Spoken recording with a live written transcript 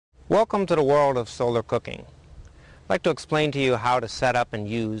Welcome to the world of solar cooking. I'd like to explain to you how to set up and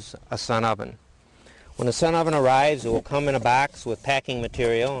use a sun oven. When a sun oven arrives, it will come in a box with packing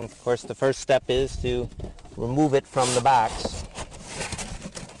material. And of course, the first step is to remove it from the box.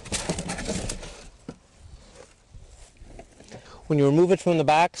 When you remove it from the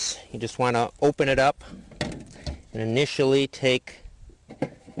box, you just want to open it up and initially take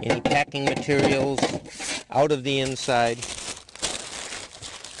any packing materials out of the inside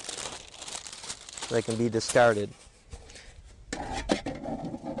so they can be discarded.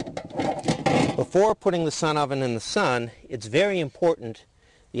 Before putting the sun oven in the sun, it's very important.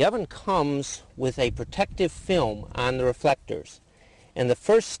 The oven comes with a protective film on the reflectors. And the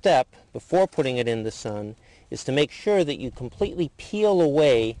first step before putting it in the sun is to make sure that you completely peel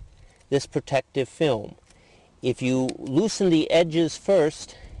away this protective film. If you loosen the edges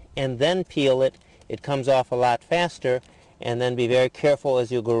first and then peel it, it comes off a lot faster. And then be very careful as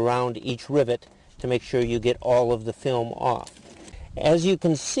you go around each rivet to make sure you get all of the film off. As you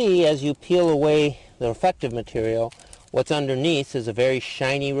can see, as you peel away the reflective material, what's underneath is a very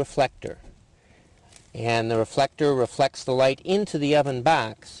shiny reflector. And the reflector reflects the light into the oven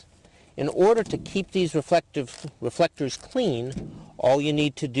box. In order to keep these reflectors clean, all you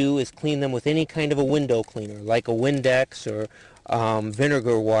need to do is clean them with any kind of a window cleaner, like a Windex or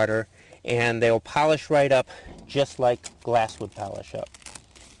vinegar water, and they'll polish right up just like glass would polish up.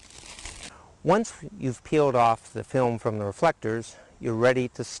 Once you've peeled off the film from the reflectors, you're ready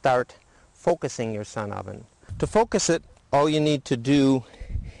to start focusing your sun oven. To focus it, all you need to do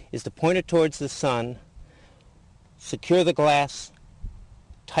is to point it towards the sun, secure the glass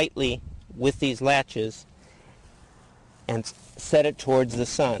tightly with these latches, and set it towards the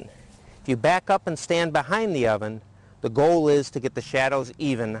sun. If you back up and stand behind the oven, the goal is to get the shadows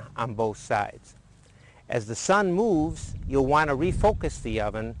even on both sides. As the sun moves, you'll want to refocus the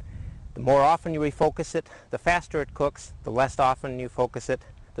oven. The more often you refocus it, the faster it cooks. The less often you focus it,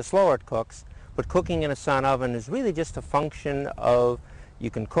 the slower it cooks. But cooking in a sun oven is really just a function of you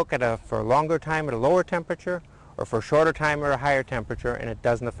can cook for a longer time at a lower temperature or for a shorter time at a higher temperature, and it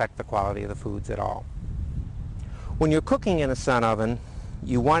doesn't affect the quality of the foods at all. When you're cooking in a sun oven,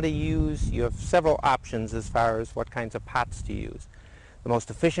 you have several options as far as what kinds of pots to use. The most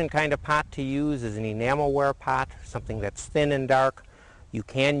efficient kind of pot to use is an enamelware pot, something that's thin and dark. You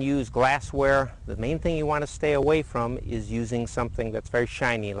can use glassware. The main thing you want to stay away from is using something that's very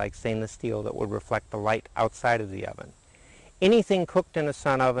shiny, like stainless steel, that would reflect the light outside of the oven. Anything cooked in a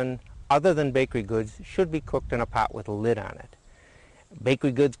sun oven, other than bakery goods, should be cooked in a pot with a lid on it.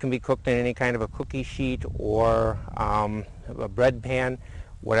 Bakery goods can be cooked in any kind of a cookie sheet or a bread pan,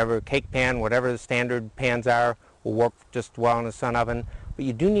 whatever, cake pan, whatever the standard pans are, will work just well in a sun oven. But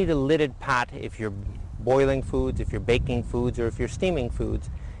you do need a lidded pot if you're boiling foods, if you're baking foods, or if you're steaming foods,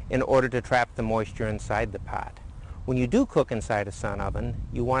 in order to trap the moisture inside the pot. When you do cook inside a sun oven,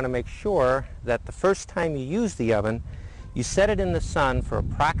 you want to make sure that the first time you use the oven, you set it in the sun for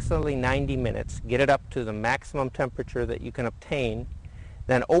approximately 90 minutes, get it up to the maximum temperature that you can obtain,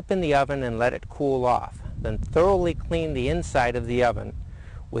 then open the oven and let it cool off. Then thoroughly clean the inside of the oven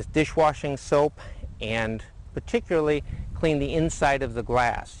with dishwashing soap, and particularly clean the inside of the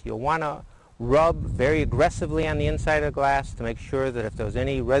glass. You'll want to rub very aggressively on the inside of the glass to make sure that if there's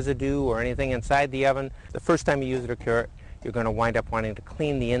any residue or anything inside the oven, the first time you use it or cure it, you're going to wind up wanting to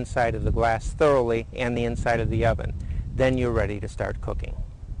clean the inside of the glass thoroughly and the inside of the oven. Then you're ready to start cooking.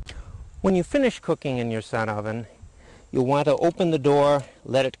 When you finish cooking in your sun oven, you'll want to open the door,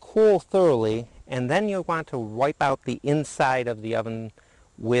 let it cool thoroughly, and then you'll want to wipe out the inside of the oven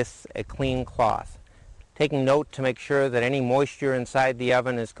with a clean cloth, taking note to make sure that any moisture inside the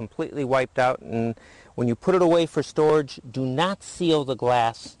oven is completely wiped out. And when you put it away for storage, do not seal the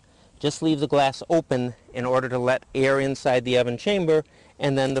glass. Just leave the glass open in order to let air inside the oven chamber,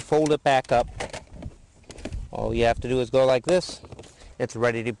 and then to fold it back up. All you have to do is go like this. It's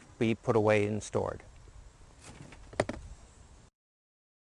ready to be put away and stored.